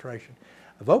infiltration.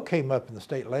 A vote came up in the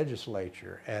state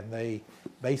legislature, and they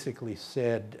basically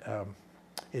said,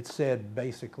 it said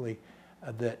basically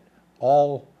that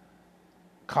all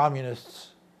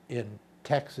communists in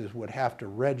Texas would have to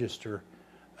register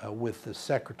with the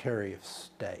Secretary of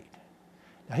State.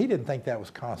 Now, he didn't think that was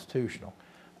constitutional.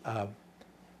 The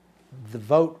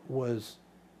vote was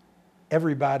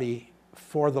everybody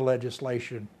for the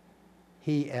legislation.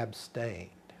 He abstained.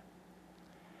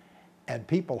 And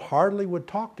people hardly would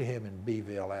talk to him in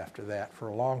Beeville after that for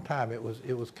a long time. It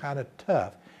was kind of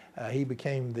tough. He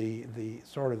became the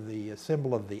sort of the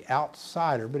symbol of the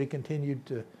outsider, but he continued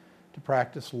to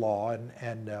practice law,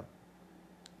 and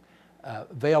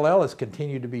Vale Ellis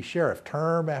continued to be sheriff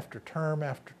term after term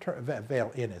after term.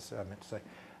 Vale Ennis, I meant to say,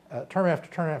 term after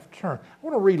term after term. I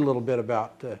want to read a little bit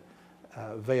about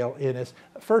Vale Ennis.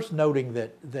 First, noting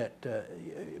that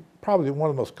probably one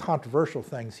of the most controversial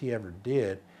things he ever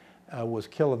did was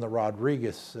killing the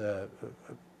Rodriguez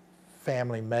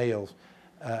family males.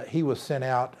 He was sent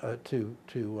out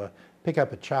to pick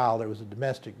up a child. There was a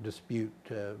domestic dispute,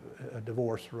 a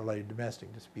divorce-related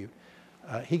domestic dispute.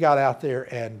 He got out there,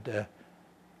 and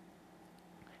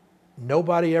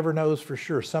nobody ever knows for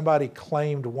sure. Somebody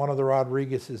claimed one of the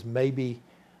Rodriguez's maybe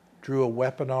drew a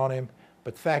weapon on him,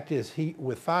 but the fact is,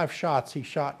 with 5 shots, he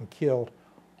shot and killed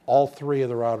all 3 of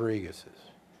the Rodriguez's.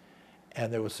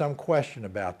 And there was some question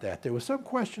about that. There was some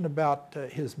question about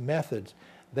his methods.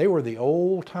 They were the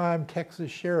old-time Texas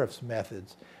sheriff's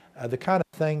methods, the kind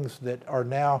of things that are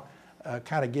now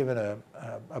kind of given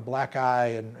a black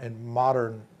eye in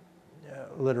modern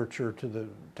literature to the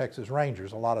Texas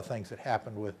Rangers. A lot of things that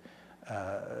happened with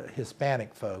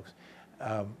Hispanic folks.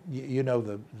 You know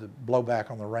the blowback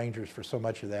on the Rangers for so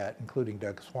much of that, including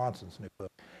Doug Swanson's new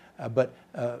book. But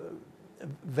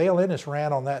Vale Ennis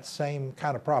ran on that same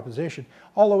kind of proposition,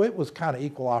 although it was kind of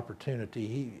equal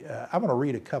opportunity. I'm going to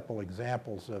read a couple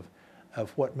examples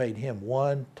of what made him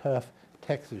one tough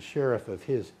Texas sheriff of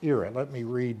his era. Let me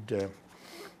read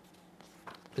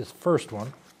this first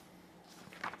one.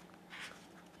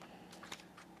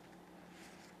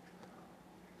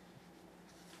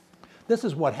 This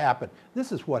is what happened.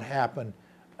 This is what happened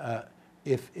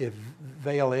if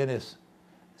Vale Ennis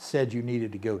said you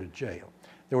needed to go to jail.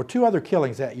 There were 2 other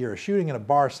killings that year, a shooting in a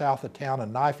bar south of town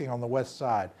and knifing on the west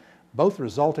side, both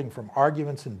resulting from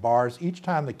arguments in bars. Each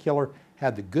time the killer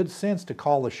had the good sense to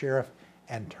call the sheriff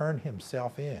and turn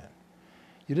himself in.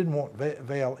 You didn't want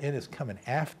Vale Ennis coming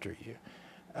after you.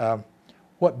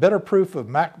 What better proof of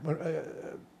Mac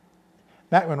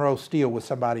Monroe Steele was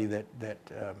somebody that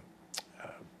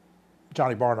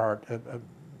Johnny Barnhart,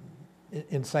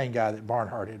 insane guy that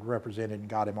Barnhart had represented and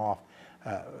got him off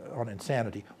on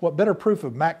insanity. What better proof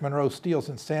of Mac Monroe Steele's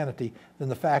insanity than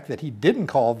the fact that he didn't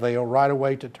call Vale right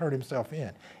away to turn himself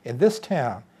in? In this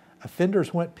town,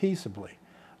 offenders went peaceably.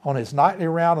 On his nightly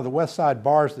round of the West Side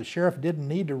bars, the sheriff didn't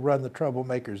need to run the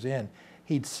troublemakers in.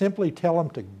 He'd simply tell them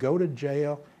to go to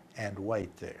jail and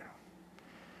wait there.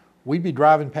 We'd be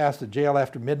driving past the jail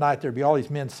after midnight. There'd be all these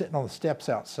men sitting on the steps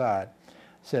outside,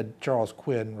 said Charles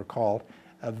Quinn recalled.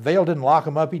 Vale didn't lock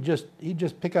them up. He'd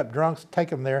just pick up drunks, take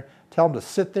them there, tell them to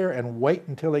sit there and wait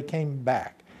until they came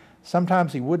back.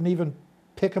 Sometimes he wouldn't even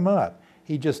pick them up.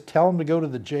 He'd just tell them to go to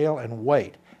the jail and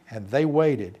wait, and they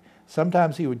waited.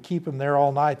 Sometimes he would keep them there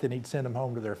all night, then he'd send them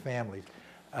home to their families.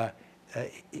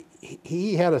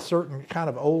 He had a certain kind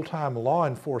of old-time law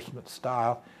enforcement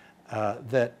style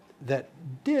that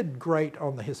did great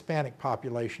on the Hispanic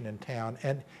population in town,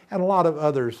 and a lot of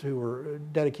others who were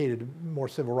dedicated to more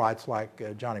civil rights,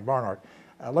 like Johnny Barnhart.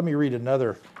 Let me read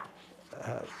another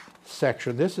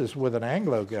section. This is with an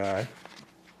Anglo guy.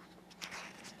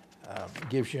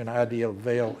 Gives you an idea of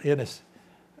Vale Ennis.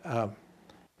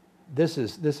 This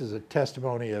is a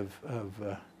testimony of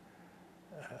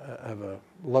a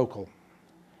local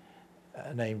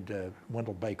named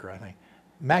Wendell Baker, I think.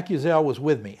 Macuzel was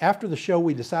with me. After the show,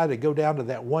 we decided to go down to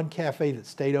that one cafe that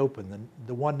stayed open,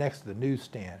 the one next to the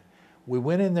newsstand. We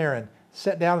went in there and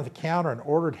sat down at the counter and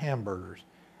ordered hamburgers.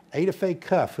 Ada Faye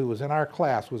Cuff, who was in our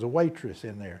class, was a waitress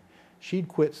in there. She'd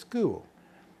quit school.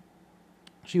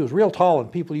 She was real tall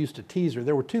and people used to tease her.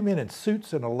 There were 2 men in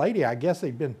suits and a lady. I guess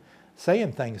they'd been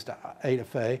saying things to Ada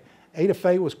Faye. Ada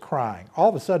Faye was crying. All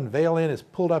of a sudden, Vale Ennis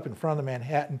pulled up in front of the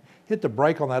Manhattan, hit the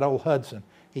brake on that old Hudson.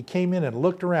 He came in and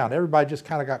looked around. Everybody just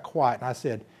kind of got quiet. And I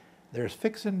said, there's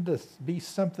fixing to be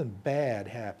something bad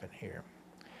happen here.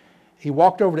 He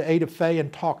walked over to Ada Faye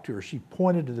and talked to her. She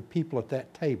pointed to the people at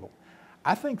that table.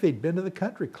 I think they'd been to the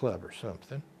country club or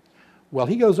something. Well,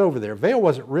 he goes over there. Vale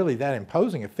wasn't really that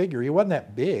imposing a figure. He wasn't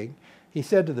that big. He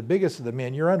said to the biggest of the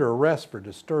men, you're under arrest for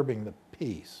disturbing the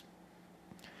peace.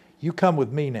 You come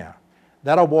with me now.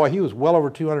 That old boy, he was well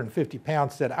over 250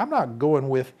 pounds, said, I'm not going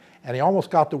with, and he almost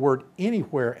got the word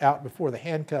anywhere out before the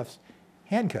handcuffs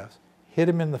hit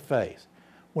him in the face.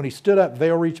 When he stood up,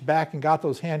 Vale reached back and got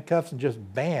those handcuffs and just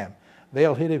bam,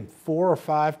 Vail hit him 4 or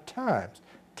 5 times.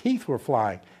 Teeth were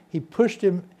flying. He pushed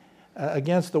him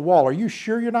against the wall. "Are you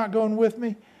sure you're not going with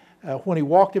me?" When he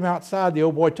walked him outside, the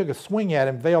old boy took a swing at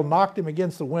him. Vail knocked him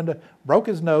against the window, broke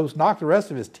his nose, knocked the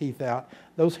rest of his teeth out.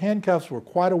 Those handcuffs were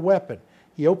quite a weapon.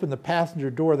 He opened the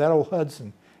passenger door of that old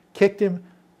Hudson, kicked him,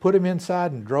 put him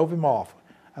inside, and drove him off.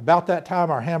 About that time,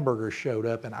 our hamburgers showed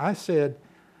up, and I said,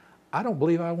 "I don't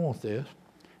believe I want this."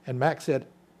 And Mac said,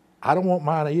 "I don't want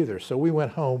mine either." So we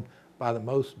went home by the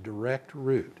most direct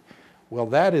route. Well,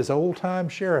 that is old-time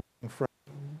sheriffing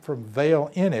from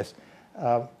Vail, Ennis.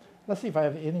 Let's see if I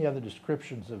have any other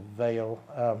descriptions of Vail.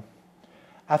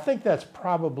 I think that's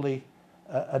probably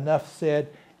enough said.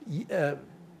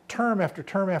 Term after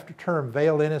term after term,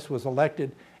 Vail, Ennis was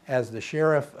elected as the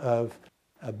sheriff of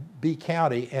B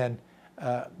County, and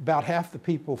about half the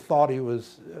people thought he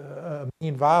was a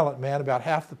mean, violent man. About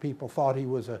half the people thought he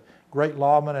was a great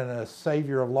lawman and a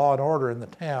savior of law and order in the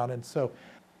town. And so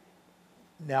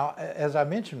now, as I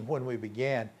mentioned when we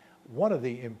began, one of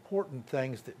the important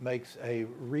things that makes a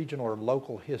regional or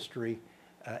local history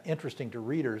interesting to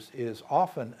readers is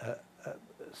often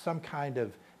some kind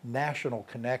of national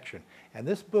connection. And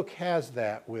this book has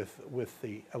that with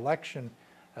the election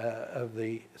of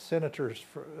the senators,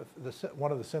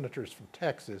 one of the senators from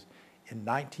Texas in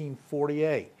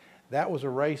 1948. That was a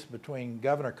race between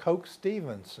Governor Coke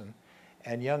Stevenson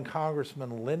and young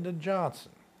Congressman Lyndon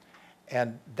Johnson.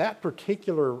 And that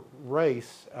particular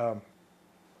race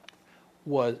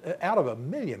was, out of 1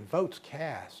 million votes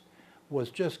cast,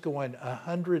 was just going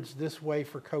hundreds this way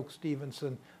for Coke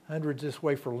Stevenson, hundreds this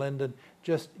way for Lyndon,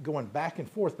 just going back and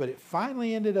forth. But it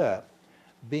finally ended up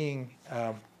being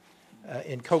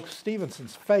in Coke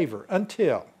Stevenson's favor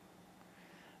until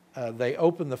they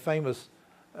opened the famous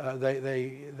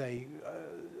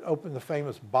opened the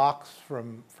famous box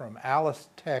from Alice,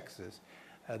 Texas,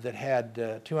 that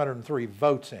had 203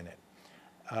 votes in it.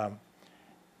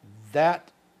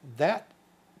 That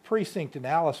precinct in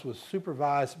Alice was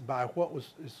supervised by what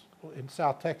was in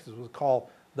South Texas was called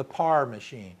the Parr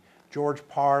machine. George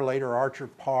Parr, later Archer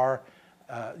Parr.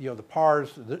 The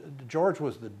Parrs. George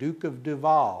was the Duke of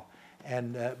Duval,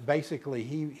 and basically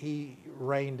he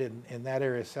reigned in that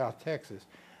area of South Texas.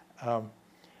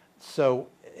 So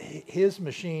his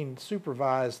machine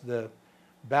supervised the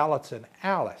ballots in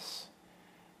Alice.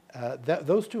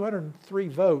 Those 203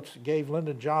 votes gave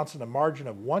Lyndon Johnson a margin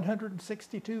of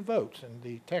 162 votes in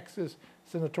the Texas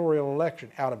senatorial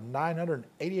election out of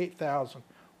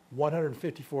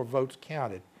 988,154 votes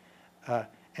counted,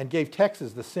 and gave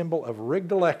Texas the symbol of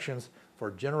rigged elections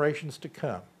for generations to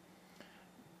come.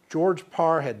 George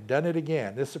Parr had done it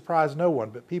again. This surprised no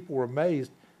one, but people were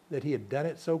amazed that he had done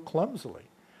it so clumsily.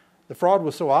 The fraud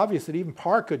was so obvious that even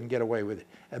Parr couldn't get away with it.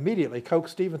 Immediately, Coke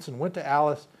Stevenson went to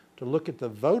Alice to look at the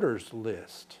voters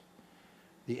list.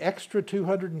 The extra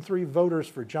 203 voters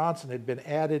for Johnson had been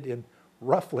added in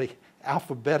roughly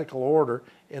alphabetical order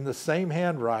in the same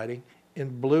handwriting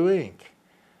in blue ink.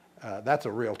 That's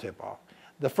a real tip-off.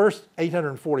 The first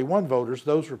 841 voters,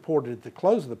 those reported at the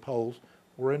close of the polls,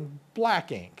 were in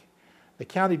black ink. The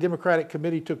County Democratic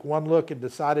Committee took one look and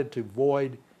decided to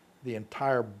void the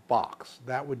entire box.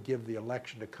 That would give the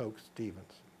election to Coke Stevenson.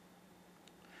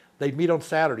 They'd meet on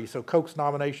Saturday, so Coke's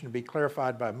nomination would be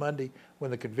clarified by Monday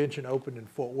when the convention opened in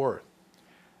Fort Worth.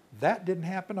 That didn't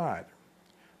happen either.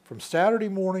 From Saturday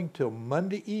morning till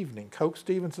Monday evening, Coke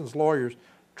Stevenson's lawyers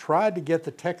tried to get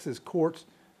the Texas courts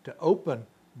to open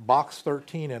Box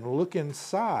 13 and look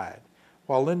inside,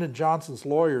 while Lyndon Johnson's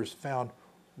lawyers found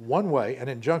one way, an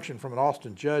injunction from an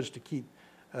Austin judge to keep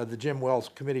the Jim Wells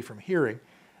Committee from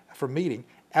meeting,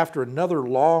 after another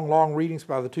long readings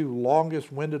by the two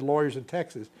longest-winded lawyers in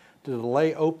Texas to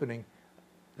delay opening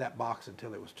that box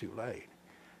until it was too late.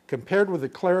 Compared with the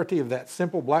clarity of that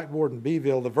simple blackboard in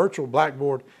Beeville, the virtual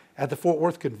blackboard at the Fort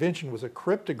Worth Convention was a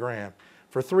cryptogram.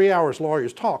 For 3 hours,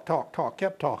 lawyers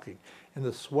kept talking in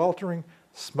the sweltering,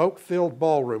 smoke-filled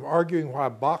ballroom, arguing why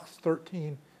Box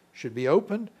 13 should be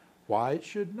opened, why it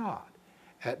should not.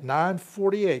 At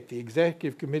 9:48, the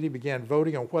Executive Committee began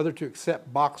voting on whether to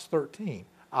accept Box 13,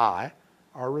 aye,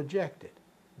 or reject it,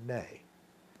 nay.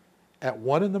 At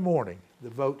 1 in the morning, the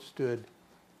vote stood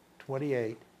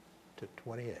 28 to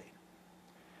 28.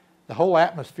 The whole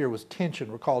atmosphere was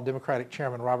tension, recalled Democratic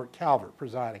Chairman Robert Calvert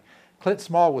presiding. Clint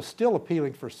Small was still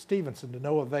appealing for Stevenson to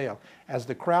no avail. As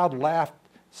the crowd laughed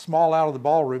Small out of the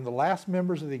ballroom, the last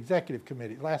members of the Executive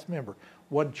Committee,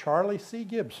 one Charlie C.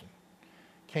 Gibson,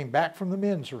 came back from the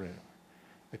men's room.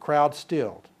 The crowd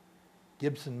stilled.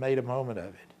 Gibson made a moment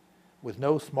of it. With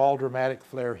no small dramatic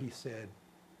flair, he said,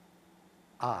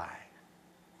 "I."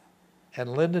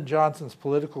 And Lyndon Johnson's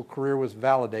political career was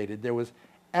validated. There was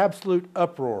absolute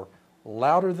uproar,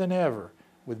 louder than ever.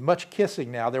 With much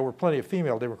kissing now, there were plenty of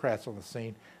female Democrats on the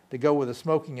scene to go with the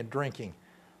smoking and drinking.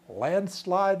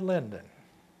 Landslide Lyndon,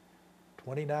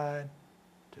 29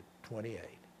 to 28.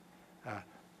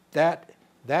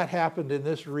 That happened in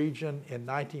this region in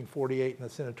 1948 in the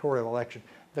senatorial election.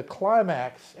 The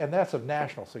climax, and that's of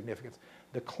national significance,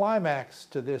 the climax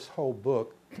to this whole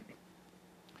book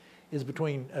is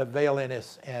between Vale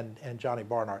Ennis and Johnny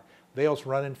Barnhart. Vale's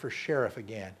running for sheriff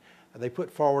again. They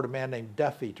put forward a man named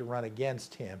Duffy to run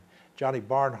against him. Johnny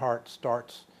Barnhart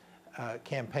starts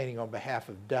campaigning on behalf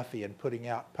of Duffy and putting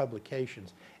out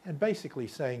publications and basically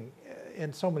saying,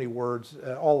 in so many words,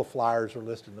 all the flyers are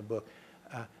listed in the book,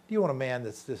 do you want a man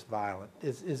that's this violent?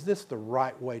 Is this the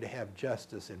right way to have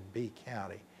justice in B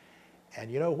County?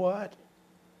 And you know what?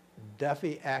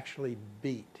 Duffy actually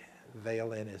beat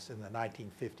Vale Ennis in the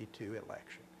 1952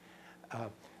 election.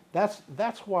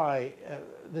 That's why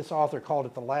this author called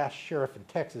it The Last Sheriff in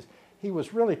Texas. He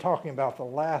was really talking about the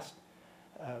last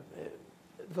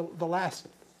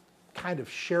kind of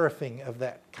sheriffing of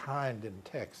that kind in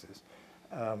Texas.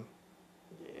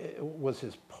 Was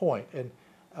his point. And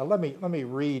let me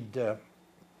read the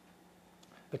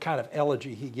kind of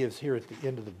elegy he gives here at the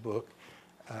end of the book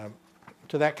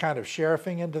to that kind of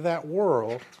sheriffing and to that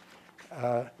world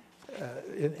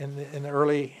in the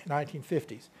early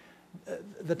 1950s.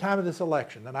 The time of this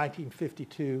election, the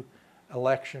 1952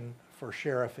 election for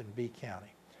sheriff in B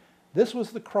County. This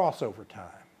was the crossover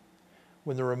time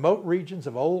when the remote regions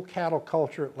of old cattle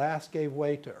culture at last gave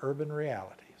way to urban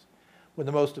realities, when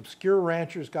the most obscure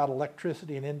ranchers got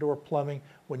electricity and indoor plumbing,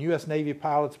 when U.S. Navy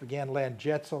pilots began to land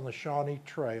jets on the Shawnee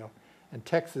Trail, and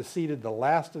Texas ceded the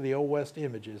last of the Old West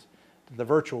images to the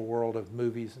virtual world of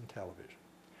movies and television.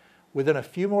 Within a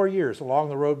few more years, along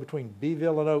the road between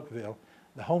Beeville and Oakville,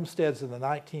 the homesteads of the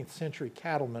 19th century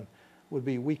cattlemen would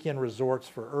be weekend resorts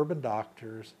for urban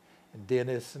doctors and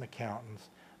dentists and accountants,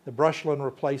 the brushland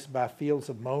replaced by fields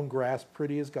of mown grass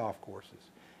pretty as golf courses.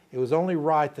 It was only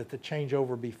right that the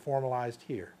changeover be formalized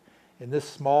here, in this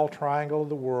small triangle of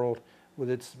the world with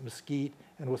its mesquite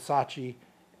and Wasatch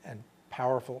and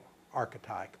powerful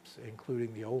archetypes,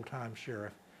 including the old-time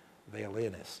sheriff, Vale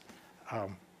Ennis.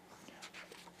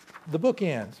 The book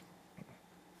ends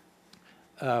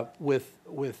with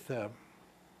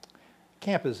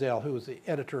Camp Ezell, who was the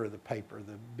editor of the paper,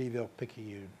 the Beeville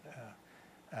Picayune,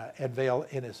 and Vale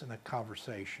Ennis in a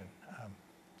conversation.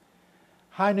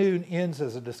 High Noon ends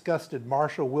as a disgusted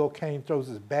Marshal Will Kane throws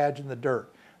his badge in the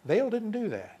dirt. Vale didn't do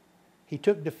that. He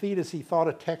took defeat as he thought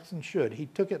a Texan should. He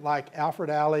took it like Alfred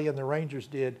Alley and the Rangers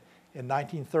did in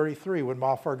 1933 when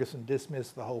Ma Ferguson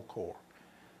dismissed the whole corps.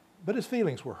 But his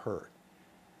feelings were hurt.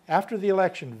 After the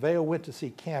election, Vale went to see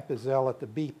Camp Ezell at the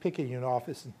B Picayune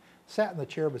office and sat in the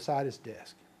chair beside his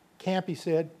desk. Camp, he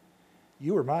said,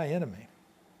 you were my enemy.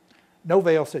 No,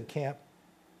 Vale, said Camp,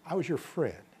 I was your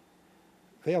friend.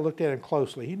 Vale looked at him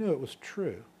closely. He knew it was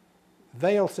true.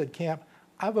 Vale, said Camp,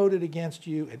 I voted against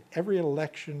you in every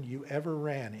election you ever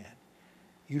ran in.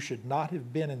 You should not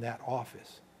have been in that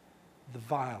office. The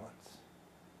violence.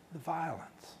 The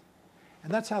violence.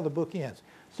 And that's how the book ends.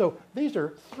 So these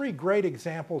are three great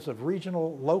examples of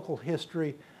regional, local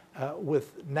history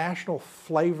with national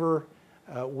flavor,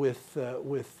 with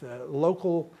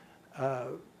local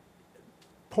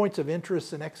points of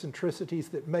interest and eccentricities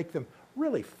that make them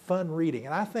really fun reading.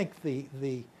 And I think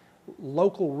the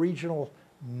local, regional,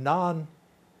 non-fiction,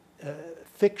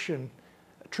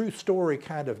 true story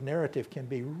kind of narrative can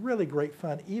be really great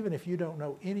fun, even if you don't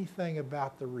know anything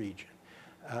about the region.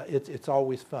 It's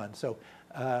always fun. So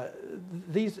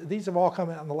these have all come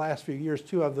out in the last few years,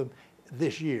 two of them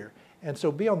this year. And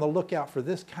so be on the lookout for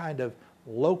this kind of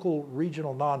local,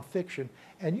 regional nonfiction,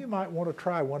 and you might want to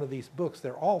try one of these books.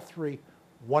 They're all three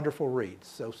wonderful reads.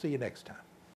 So see you next time.